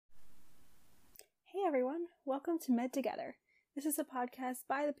Welcome to Med Together. This is a podcast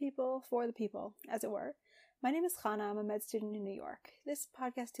by the people, for the people, as it were. My name is Chana. I'm a med student in New York. This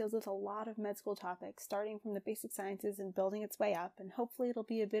podcast deals with a lot of med school topics, starting from the basic sciences and building its way up, and hopefully it'll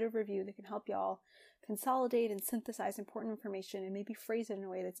be a bit of review that can help y'all consolidate and synthesize important information and maybe phrase it in a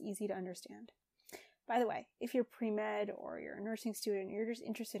way that's easy to understand. By the way, if you're pre-med or you're a nursing student, or you're just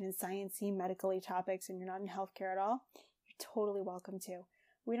interested in sciencey, medically topics, and you're not in healthcare at all, you're totally welcome to.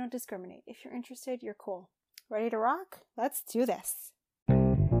 We don't discriminate. If you're interested, you're cool. Ready to rock? Let's do this.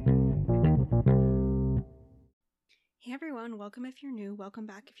 Hey everyone, welcome if you're new, welcome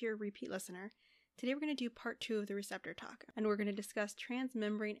back if you're a repeat listener. Today we're going to do part 2 of the receptor talk, and we're going to discuss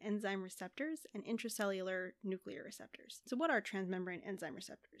transmembrane enzyme receptors and intracellular nuclear receptors. So what are transmembrane enzyme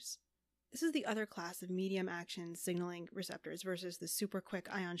receptors? This is the other class of medium action signaling receptors versus the super quick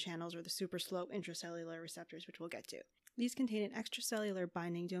ion channels or the super slow intracellular receptors, which we'll get to. These contain an extracellular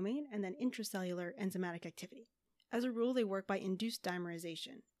binding domain and then intracellular enzymatic activity. As a rule, they work by induced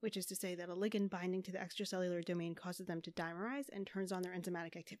dimerization, which is to say that a ligand binding to the extracellular domain causes them to dimerize and turns on their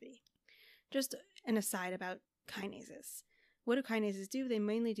enzymatic activity. Just an aside about kinases. What do kinases do? They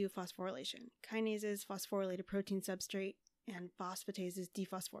mainly do phosphorylation. Kinases phosphorylate a protein substrate, and phosphatases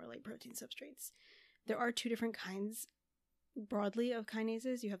dephosphorylate protein substrates. There are 2 different kinds broadly of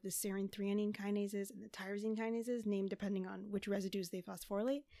kinases. You have the serine-threonine kinases and the tyrosine kinases, named depending on which residues they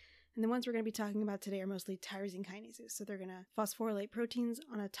phosphorylate. And the ones we're going to be talking about today are mostly tyrosine kinases. So they're going to phosphorylate proteins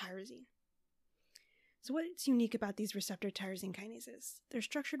on a tyrosine. So what's unique about these receptor tyrosine kinases? They're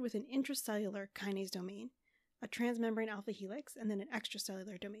structured with an intracellular kinase domain, a transmembrane alpha helix, and then an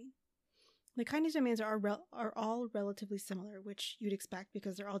extracellular domain. The kinase domains are all relatively similar, which you'd expect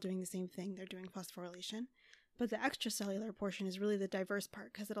because they're all doing the same thing. They're doing phosphorylation. But the extracellular portion is really the diverse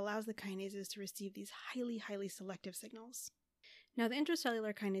part because it allows the kinases to receive these highly selective signals. Now, the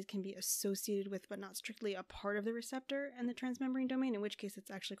intracellular kinase can be associated with, but not strictly a part of the receptor and the transmembrane domain, in which case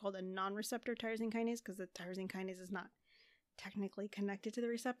it's actually called a non-receptor tyrosine kinase because the tyrosine kinase is not technically connected to the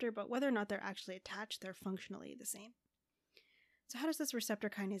receptor, but whether or not they're actually attached, they're functionally the same. So how does this receptor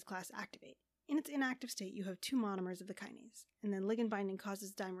kinase class activate? In its inactive state, you have 2 monomers of the kinase, and then ligand binding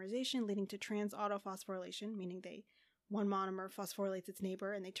causes dimerization, leading to trans-autophosphorylation, meaning one monomer phosphorylates its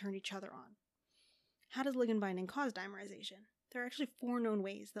neighbor and they turn each other on. How does ligand binding cause dimerization? There are actually 4 known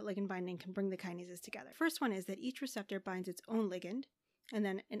ways that ligand binding can bring the kinases together. First one is that each receptor binds its own ligand, and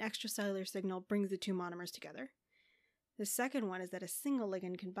then an extracellular signal brings the 2 monomers together. The second one is that a single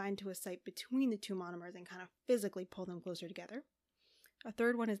ligand can bind to a site between the 2 monomers and kind of physically pull them closer together. A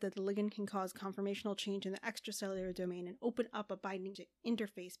third one is that the ligand can cause conformational change in the extracellular domain and open up a binding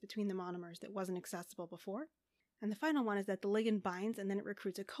interface between the monomers that wasn't accessible before. And the final one is that the ligand binds and then it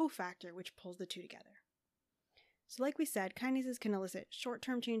recruits a cofactor which pulls the 2 together. So like we said, kinases can elicit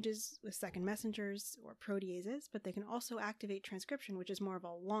short-term changes with second messengers or proteases, but they can also activate transcription, which is more of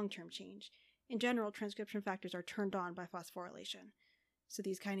a long-term change. In general, transcription factors are turned on by phosphorylation. So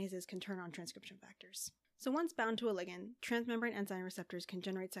these kinases can turn on transcription factors. So once bound to a ligand, transmembrane enzyme receptors can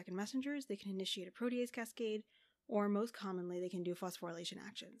generate second messengers, they can initiate a protease cascade, or most commonly, they can do phosphorylation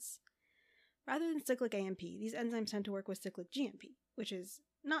actions. Rather than cyclic AMP, these enzymes tend to work with cyclic GMP, which is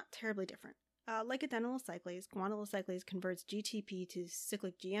not terribly different. Like adenylyl cyclase, guanylyl cyclase converts GTP to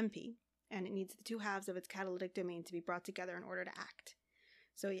cyclic GMP, and it needs the 2 halves of its catalytic domain to be brought together in order to act.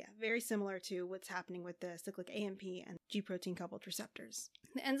 So yeah, very similar to what's happening with the cyclic AMP and G-protein coupled receptors.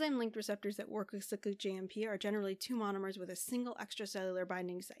 The enzyme-linked receptors that work with cyclic GMP are generally 2 monomers with a single extracellular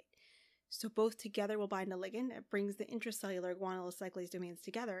binding site. So both together will bind a ligand that brings the intracellular guanylyl cyclase domains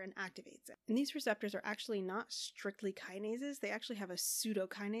together and activates it. And these receptors are actually not strictly kinases. They actually have a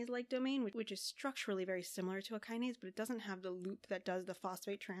pseudokinase-like domain, which is structurally very similar to a kinase, but it doesn't have the loop that does the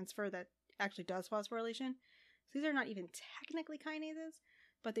phosphate transfer that actually does phosphorylation. So these are not even technically kinases,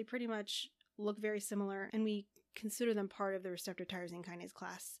 but they pretty much look very similar, and we consider them part of the receptor tyrosine kinase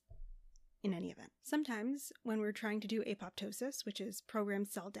class in any event. Sometimes, when we're trying to do apoptosis, which is programmed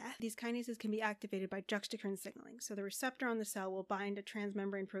cell death, these kinases can be activated by juxtacrine signaling. So the receptor on the cell will bind a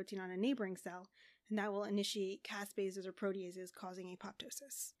transmembrane protein on a neighboring cell, and that will initiate caspases or proteases causing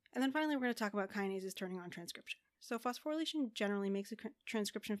apoptosis. And then finally, we're going to talk about kinases turning on transcription. So phosphorylation generally makes a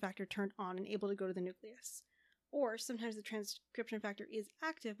transcription factor turned on and able to go to the nucleus. Or sometimes the transcription factor is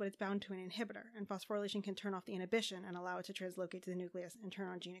active, but it's bound to an inhibitor, and phosphorylation can turn off the inhibition and allow it to translocate to the nucleus and turn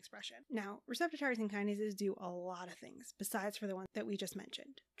on gene expression. Now, receptor tyrosine kinases do a lot of things, besides for the one that we just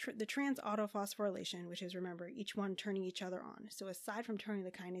mentioned. The trans-autophosphorylation, which is, remember, each one turning each other on. So aside from turning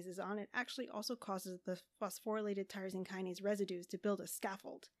the kinases on, it actually also causes the phosphorylated tyrosine kinase residues to build a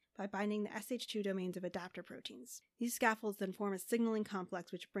scaffold by binding the SH2 domains of adapter proteins. These scaffolds then form a signaling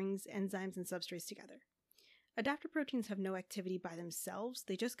complex which brings enzymes and substrates together. Adaptor proteins have no activity by themselves,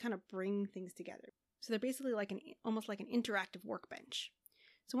 they just kind of bring things together. So they're basically like almost like an interactive workbench.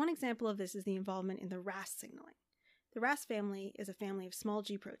 So one example of this is the involvement in the RAS signaling. The RAS family is a family of small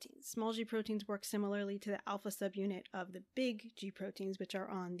G proteins. Small G proteins work similarly to the alpha subunit of the big G proteins, which are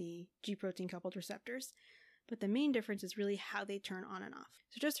on the G protein coupled receptors. But the main difference is really how they turn on and off.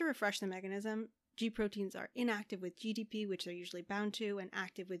 So just to refresh the mechanism, G proteins are inactive with GDP, which they're usually bound to, and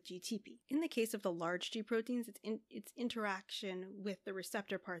active with GTP. In the case of the large G proteins, it's interaction with the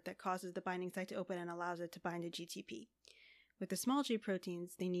receptor part that causes the binding site to open and allows it to bind to GTP. With the small G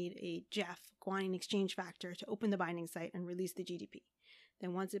proteins, they need a GEF, guanine exchange factor, to open the binding site and release the GDP.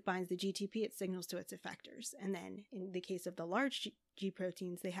 Then once it binds the GTP, it signals to its effectors. And then in the case of the large G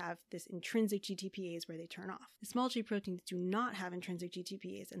proteins, they have this intrinsic GTPase where they turn off. The small G proteins do not have intrinsic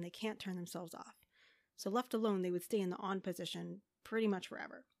GTPase and they can't turn themselves off. So left alone, they would stay in the on position pretty much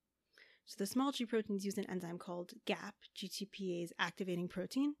forever. So the small G proteins use an enzyme called GAP, GTPase activating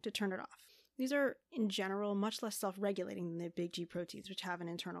protein, to turn it off. These are, in general, much less self-regulating than the big G proteins, which have an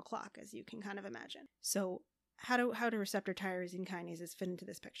internal clock, as you can kind of imagine. So how do receptor tyrosine kinases fit into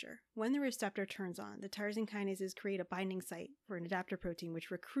this picture? When the receptor turns on, the tyrosine kinases create a binding site for an adaptor protein which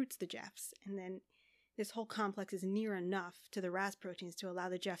recruits the GEFs, and then this whole complex is near enough to the RAS proteins to allow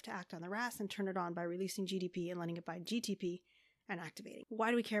the GEF to act on the RAS and turn it on by releasing GDP and letting it bind GTP and activating. Why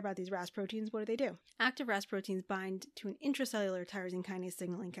do we care about these RAS proteins? What do? Active RAS proteins bind to an intracellular tyrosine kinase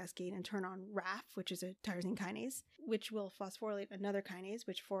signaling cascade and turn on RAF, which is a tyrosine kinase, which will phosphorylate another kinase,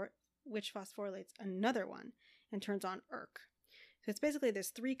 which phosphorylates another one and turns on ERK. So it's basically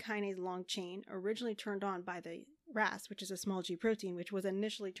this 3 kinase long chain originally turned on by the RAS, which is a small G protein, which was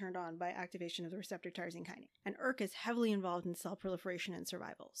initially turned on by activation of the receptor tyrosine kinase. And ERK is heavily involved in cell proliferation and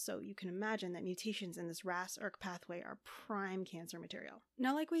survival, so you can imagine that mutations in this RAS-ERK pathway are prime cancer material.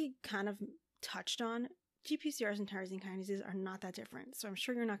 Now, like we kind of touched on, GPCRs and tyrosine kinases are not that different, so I'm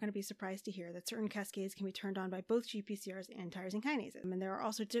sure you're not going to be surprised to hear that certain cascades can be turned on by both GPCRs and tyrosine kinases. And there are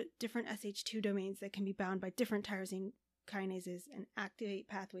also different SH2 domains that can be bound by different tyrosine kinases and activate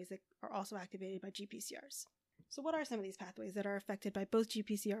pathways that are also activated by GPCRs. So what are some of these pathways that are affected by both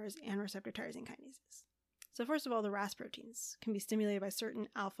GPCRs and receptor tyrosine kinases? So first of all, the RAS proteins can be stimulated by certain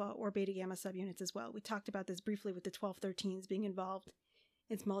alpha or beta gamma subunits as well. We talked about this briefly with the 12-13s being involved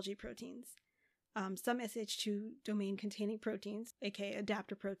in small G proteins. Some SH2 domain containing proteins, aka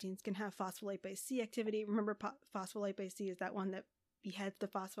adapter proteins, can have phospholipase C activity. Remember, phospholipase C is that one that beheads the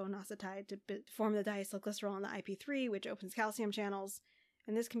phosphoinositide to form the diacylglycerol in the IP3, which opens calcium channels.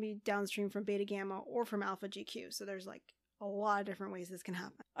 And this can be downstream from beta gamma or from alpha GQ. So there's like a lot of different ways this can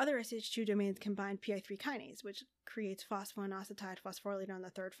happen. Other SH2 domains combine PI3 kinase, which creates phosphoinositide phosphorylate on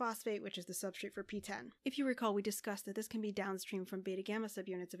the 3rd phosphate, which is the substrate for P10. If you recall, we discussed that this can be downstream from beta gamma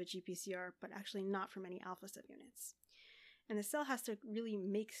subunits of a GPCR, but actually not from any alpha subunits. And the cell has to really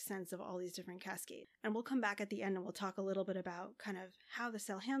make sense of all these different cascades. And we'll come back at the end and we'll talk a little bit about kind of how the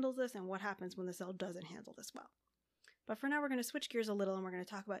cell handles this and what happens when the cell doesn't handle this well. But for now, we're going to switch gears a little and we're going to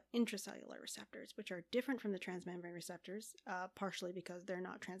talk about intracellular receptors, which are different from the transmembrane receptors, partially because they're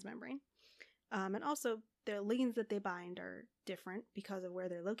not transmembrane. And also, the ligands that they bind are different because of where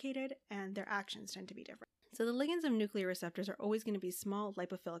they're located, and their actions tend to be different. So the ligands of nuclear receptors are always going to be small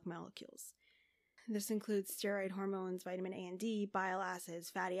lipophilic molecules. This includes steroid hormones, vitamin A and D, bile acids,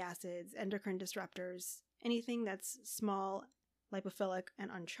 fatty acids, endocrine disruptors. Anything that's small, lipophilic,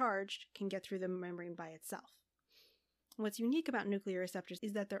 and uncharged can get through the membrane by itself. What's unique about nuclear receptors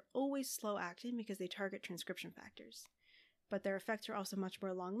is that they're always slow-acting because they target transcription factors. But their effects are also much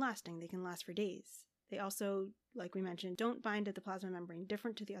more long-lasting. They can last for days. They also, like we mentioned, don't bind at the plasma membrane,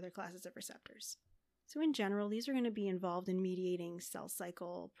 different to the other classes of receptors. So in general, these are going to be involved in mediating cell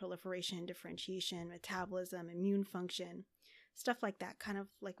cycle, proliferation, differentiation, metabolism, immune function, stuff like that, kind of,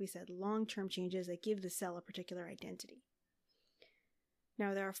 like we said, long-term changes that give the cell a particular identity.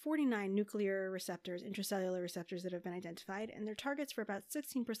 Now, there are 49 nuclear receptors, intracellular receptors that have been identified, and they're targets for about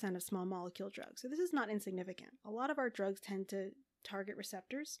 16% of small molecule drugs. So this is not insignificant. A lot of our drugs tend to target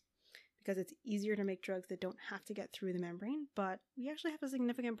receptors because it's easier to make drugs that don't have to get through the membrane, but we actually have a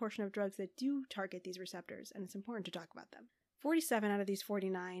significant portion of drugs that do target these receptors, and it's important to talk about them. 47 out of these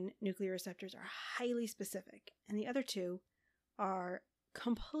 49 nuclear receptors are highly specific, and the other 2 are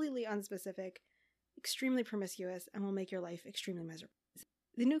completely unspecific, extremely promiscuous, and will make your life extremely miserable.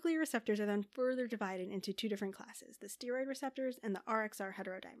 The nuclear receptors are then further divided into 2 different classes, the steroid receptors and the RXR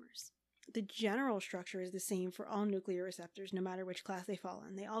heterodimers. The general structure is the same for all nuclear receptors, no matter which class they fall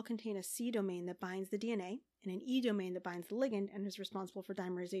in. They all contain a C domain that binds the DNA and an E domain that binds the ligand and is responsible for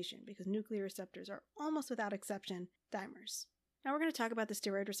dimerization, because nuclear receptors are almost without exception dimers. Now we're going to talk about the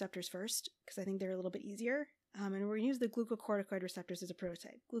steroid receptors first, because I think they're a little bit easier. And we're going to use the glucocorticoid receptors as a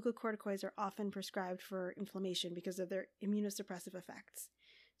prototype. Glucocorticoids are often prescribed for inflammation because of their immunosuppressive effects.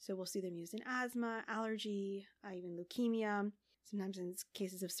 So we'll see them used in asthma, allergy, even leukemia, sometimes in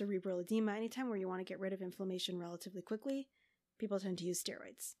cases of cerebral edema. Anytime where you want to get rid of inflammation relatively quickly, people tend to use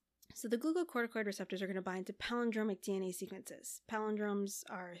steroids. So the glucocorticoid receptors are going to bind to palindromic DNA sequences. Palindromes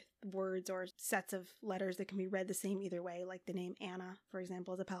are words or sets of letters that can be read the same either way, like the name Anna, for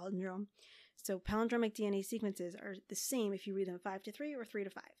example, is a palindrome. So palindromic DNA sequences are the same if you read them 5 to 3 or 3 to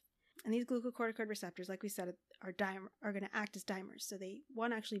 5. And these glucocorticoid receptors, like we said, are going to act as dimers. So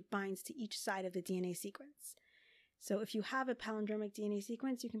one actually binds to each side of the DNA sequence. So if you have a palindromic DNA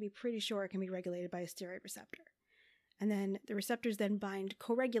sequence, you can be pretty sure it can be regulated by a steroid receptor. And then the receptors then bind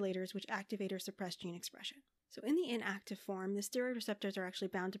co-regulators which activate or suppress gene expression. So in the inactive form, the steroid receptors are actually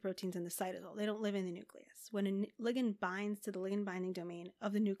bound to proteins in the cytosol. They don't live in the nucleus. When a ligand binds to the ligand binding domain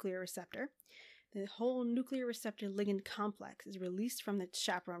of the nuclear receptor, the whole nuclear receptor ligand complex is released from the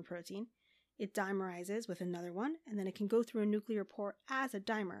chaperone protein. It dimerizes with another one, and then it can go through a nuclear pore as a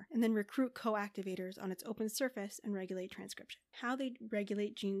dimer, and then recruit co-activators on its open surface and regulate transcription. How they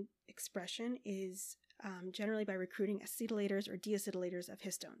regulate gene expression is generally by recruiting acetylators or deacetylators of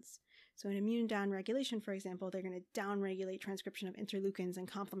histones. So in immune downregulation, for example, they're going to downregulate transcription of interleukins and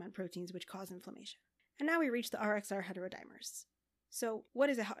complement proteins which cause inflammation. And now we reach the RXR heterodimers. So what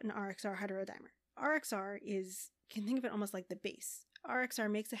is an RXR heterodimer? RXR can think of it almost like the base.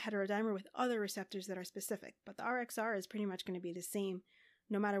 RXR makes a heterodimer with other receptors that are specific, but the RXR is pretty much going to be the same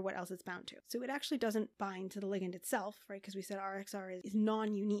no matter what else it's bound to. So it actually doesn't bind to the ligand itself, right? Because we said RXR is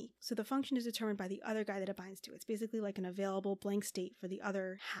non-unique. So the function is determined by the other guy that it binds to. It's basically like an available blank state for the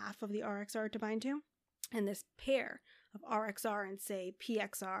other half of the RXR to bind to. And this pair of RXR and say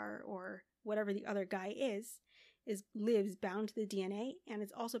PXR or whatever the other guy lives bound to the DNA, and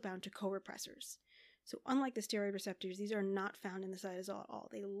it's also bound to co-repressors. So unlike the steroid receptors, these are not found in the cytosol at all.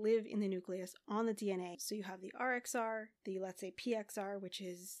 They live in the nucleus on the DNA. So you have the RXR, let's say PXR, which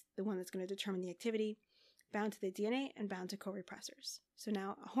is the one that's going to determine the activity, bound to the DNA and bound to co-repressors. So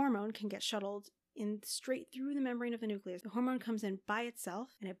now a hormone can get shuttled in straight through the membrane of the nucleus. The hormone comes in by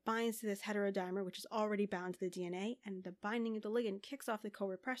itself and it binds to this heterodimer, which is already bound to the DNA, and the binding of the ligand kicks off the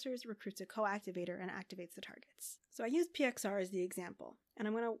co-repressors, recruits a co-activator, and activates the targets. So I used PXR as the example, and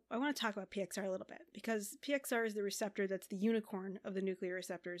I want to talk about PXR a little bit, because PXR is the receptor that's the unicorn of the nuclear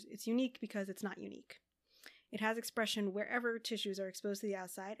receptors. It's unique because it's not unique. It has expression wherever tissues are exposed to the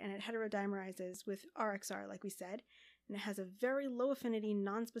outside, and it heterodimerizes with RXR, like we said, and it has a very low affinity,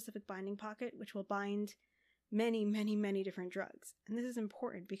 non-specific binding pocket, which will bind many, many, many different drugs. And this is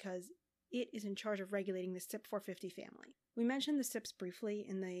important because it is in charge of regulating the CYP450 family. We mentioned the CYPs briefly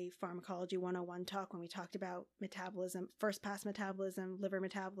in the Pharmacology 101 talk when we talked about metabolism, first-pass metabolism, liver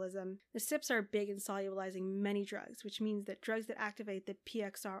metabolism. The CYPs are big in solubilizing many drugs, which means that drugs that activate the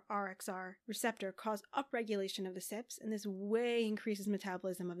PXR-RXR receptor cause upregulation of the CYPs, and this way increases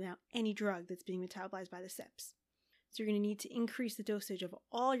metabolism of now any drug that's being metabolized by the CYPs. So you're going to need to increase the dosage of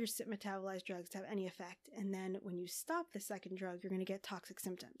all your CYP metabolized drugs to have any effect, and then when you stop the second drug, you're going to get toxic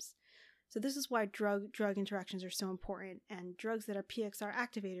symptoms. So this is why drug-drug interactions are so important, and drugs that are PXR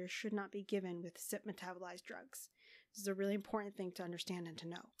activators should not be given with CYP metabolized drugs. This is a really important thing to understand and to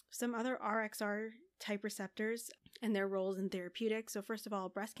know. Some other RXR type receptors and their roles in therapeutics. So first of all,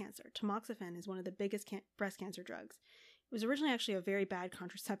 breast cancer. Tamoxifen is one of the biggest breast cancer drugs. It was originally actually a very bad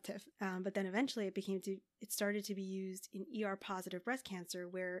contraceptive, but then eventually it started to be used in ER-positive breast cancer,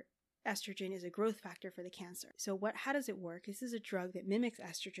 where estrogen is a growth factor for the cancer. So how does it work? This is a drug that mimics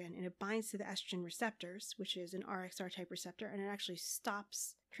estrogen, and it binds to the estrogen receptors, which is an RXR type receptor, and it actually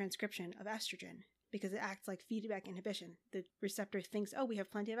stops transcription of estrogen because it acts like feedback inhibition. The receptor thinks, oh, we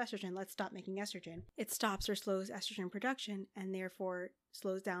have plenty of estrogen, let's stop making estrogen. It stops or slows estrogen production and therefore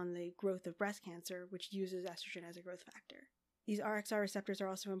slows down the growth of breast cancer, which uses estrogen as a growth factor. These RXR receptors are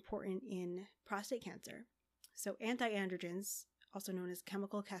also important in prostate cancer. So anti-androgens, also known as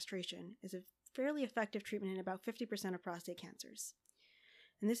chemical castration, is a fairly effective treatment in about 50% of prostate cancers.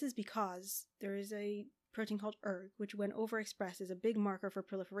 And this is because there is a protein called ERG, which when overexpressed is a big marker for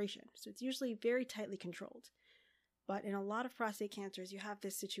proliferation. So it's usually very tightly controlled. But in a lot of prostate cancers, you have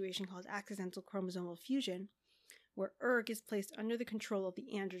this situation called accidental chromosomal fusion, where ERG is placed under the control of the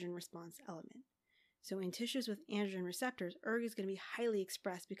androgen response element. So in tissues with androgen receptors, ERG is going to be highly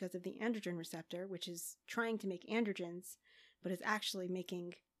expressed because of the androgen receptor, which is trying to make androgens, but is actually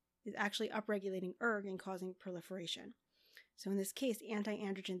upregulating ERG and causing proliferation. So in this case,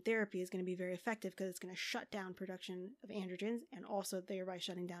 anti-androgen therapy is going to be very effective because it's going to shut down production of androgens and also thereby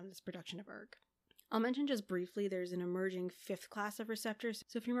shutting down this production of ERG. I'll mention just briefly there's an emerging fifth class of receptors.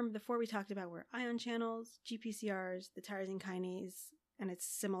 So if you remember before, we talked about where ion channels, GPCRs, the tyrosine kinase, and its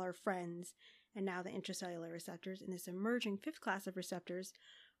similar friends, and now the intracellular receptors. And this emerging fifth class of receptors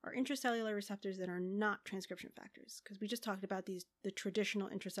are intracellular receptors that are not transcription factors, because we just talked about the traditional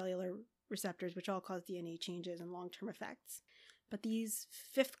intracellular receptors, which all cause DNA changes and long-term effects. But these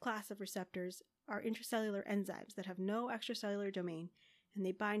fifth class of receptors are intracellular enzymes that have no extracellular domain, and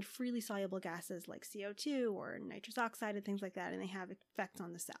they bind freely soluble gases like CO2 or nitrous oxide and things like that, and they have effects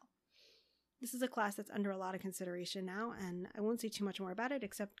on the cell. This is a class that's under a lot of consideration now, and I won't say too much more about it,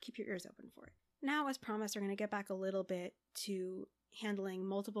 except keep your ears open for it. Now, as promised, we're going to get back a little bit to handling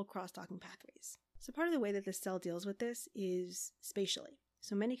multiple cross-talking pathways. So part of the way that the cell deals with this is spatially.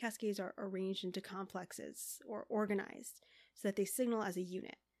 So many cascades are arranged into complexes or organized so that they signal as a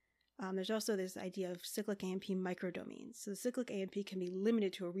unit. There's also this idea of cyclic AMP microdomains. So the cyclic AMP can be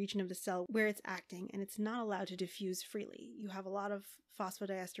limited to a region of the cell where it's acting, and it's not allowed to diffuse freely. You have a lot of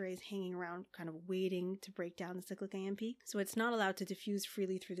phosphodiesterase hanging around, kind of waiting to break down the cyclic AMP. So it's not allowed to diffuse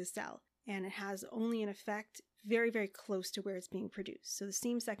freely through the cell, and it has only an effect very, very close to where it's being produced. So the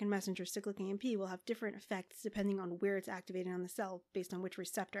same second messenger cyclic AMP will have different effects depending on where it's activated on the cell based on which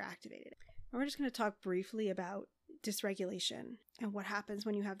receptor activated it. And we're just going to talk briefly about dysregulation and what happens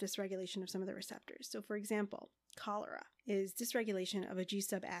when you have dysregulation of some of the receptors. So for example, cholera is dysregulation of a G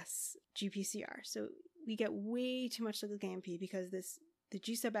sub S GPCR. So we get way too much cyclic AMP because the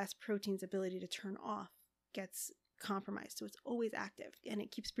G sub S protein's ability to turn off gets compromised. So it's always active and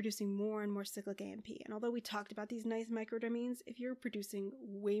it keeps producing more and more cyclic AMP. And although we talked about these nice microdomains, if you're producing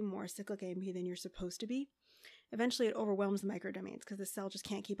way more cyclic AMP than you're supposed to be, eventually it overwhelms the microdomains because the cell just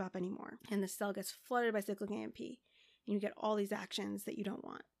can't keep up anymore. And the cell gets flooded by cyclic AMP. And you get all these actions that you don't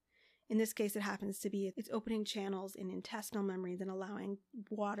want. In this case, it happens to be it's opening channels in intestinal membranes and allowing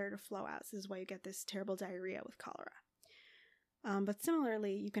water to flow out. So this is why you get this terrible diarrhea with cholera. But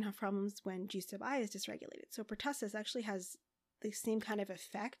similarly, you can have problems when G sub I is dysregulated. So pertussis actually has the same kind of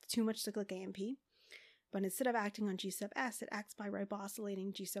effect, too much cyclic AMP. But instead of acting on G sub S, it acts by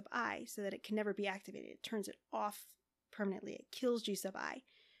ribosylating G sub I so that it can never be activated. It turns it off permanently. It kills G sub I.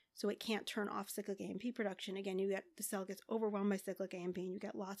 So it can't turn off cyclic AMP production. Again, the cell gets overwhelmed by cyclic AMP and you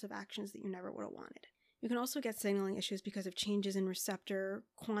get lots of actions that you never would have wanted. You can also get signaling issues because of changes in receptor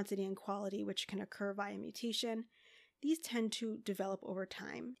quantity and quality, which can occur via mutation. These tend to develop over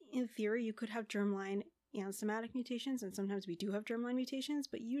time. In theory, you could have germline and somatic mutations, and sometimes we do have germline mutations,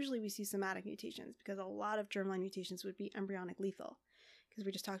 but usually we see somatic mutations because a lot of germline mutations would be embryonic lethal, because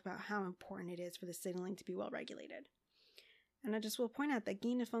we just talked about how important it is for the signaling to be well regulated. And I just will point out that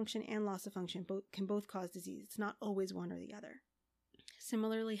gain of function and loss of function can both cause disease. It's not always one or the other.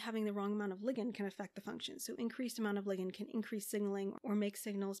 Similarly, having the wrong amount of ligand can affect the function. So increased amount of ligand can increase signaling or make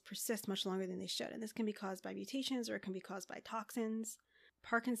signals persist much longer than they should. And this can be caused by mutations or it can be caused by toxins.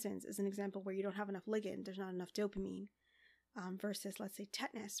 Parkinson's is an example where you don't have enough ligand, there's not enough dopamine. Versus, let's say,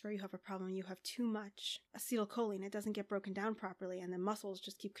 tetanus, where you have a problem, you have too much acetylcholine, it doesn't get broken down properly, and the muscles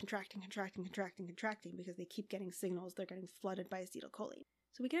just keep contracting because they keep getting signals, they're getting flooded by acetylcholine.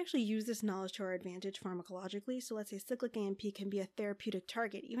 So we can actually use this knowledge to our advantage pharmacologically. So let's say cyclic AMP can be a therapeutic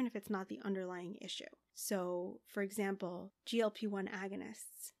target, even if it's not the underlying issue. So, for example, GLP-1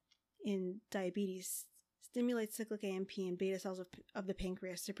 agonists in diabetes stimulate cyclic AMP and beta cells of the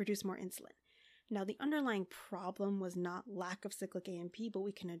pancreas to produce more insulin. Now, the underlying problem was not lack of cyclic AMP, but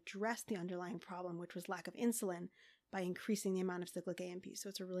we can address the underlying problem, which was lack of insulin, by increasing the amount of cyclic AMP. So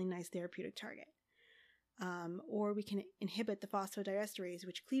it's a really nice therapeutic target. Or we can inhibit the phosphodiesterase,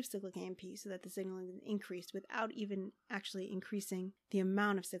 which cleaves cyclic AMP, so that the signaling is increased without even actually increasing the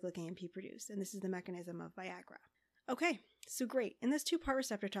amount of cyclic AMP produced. And this is the mechanism of Viagra. Okay, so great. In this two-part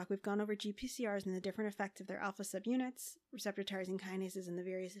receptor talk, we've gone over GPCRs and the different effects of their alpha subunits, receptor tyrosine kinases and the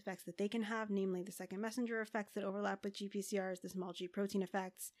various effects that they can have, namely the second messenger effects that overlap with GPCRs, the small g protein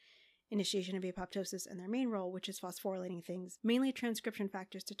effects, initiation of apoptosis, and their main role, which is phosphorylating things, mainly transcription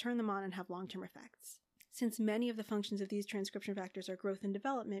factors to turn them on and have long-term effects. Since many of the functions of these transcription factors are growth and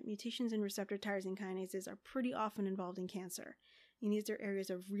development, mutations in receptor tyrosine kinases are pretty often involved in cancer. And these are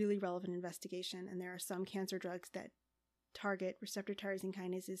areas of really relevant investigation, and there are some cancer drugs that target receptor tyrosine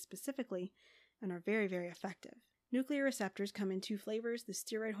kinases specifically and are very, very effective. Nuclear receptors come in two flavors, the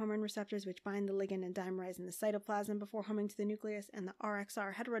steroid hormone receptors, which bind the ligand and dimerize in the cytoplasm before homing to the nucleus, and the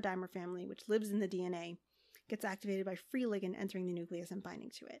RXR heterodimer family, which lives in the DNA, gets activated by free ligand entering the nucleus and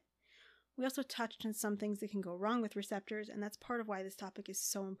binding to it. We also touched on some things that can go wrong with receptors, and that's part of why this topic is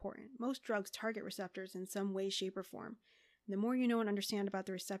so important. Most drugs target receptors in some way, shape, or form. The more you know and understand about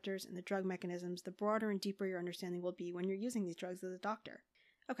the receptors and the drug mechanisms, the broader and deeper your understanding will be when you're using these drugs as a doctor.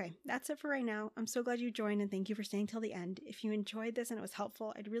 Okay, that's it for right now. I'm so glad you joined and thank you for staying till the end. If you enjoyed this and it was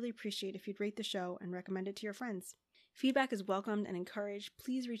helpful, I'd really appreciate if you'd rate the show and recommend it to your friends. Feedback is welcomed and encouraged.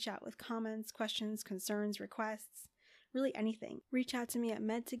 Please reach out with comments, questions, concerns, requests, really anything. Reach out to me at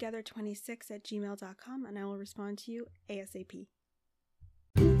medtogether26@gmail.com and I will respond to you ASAP.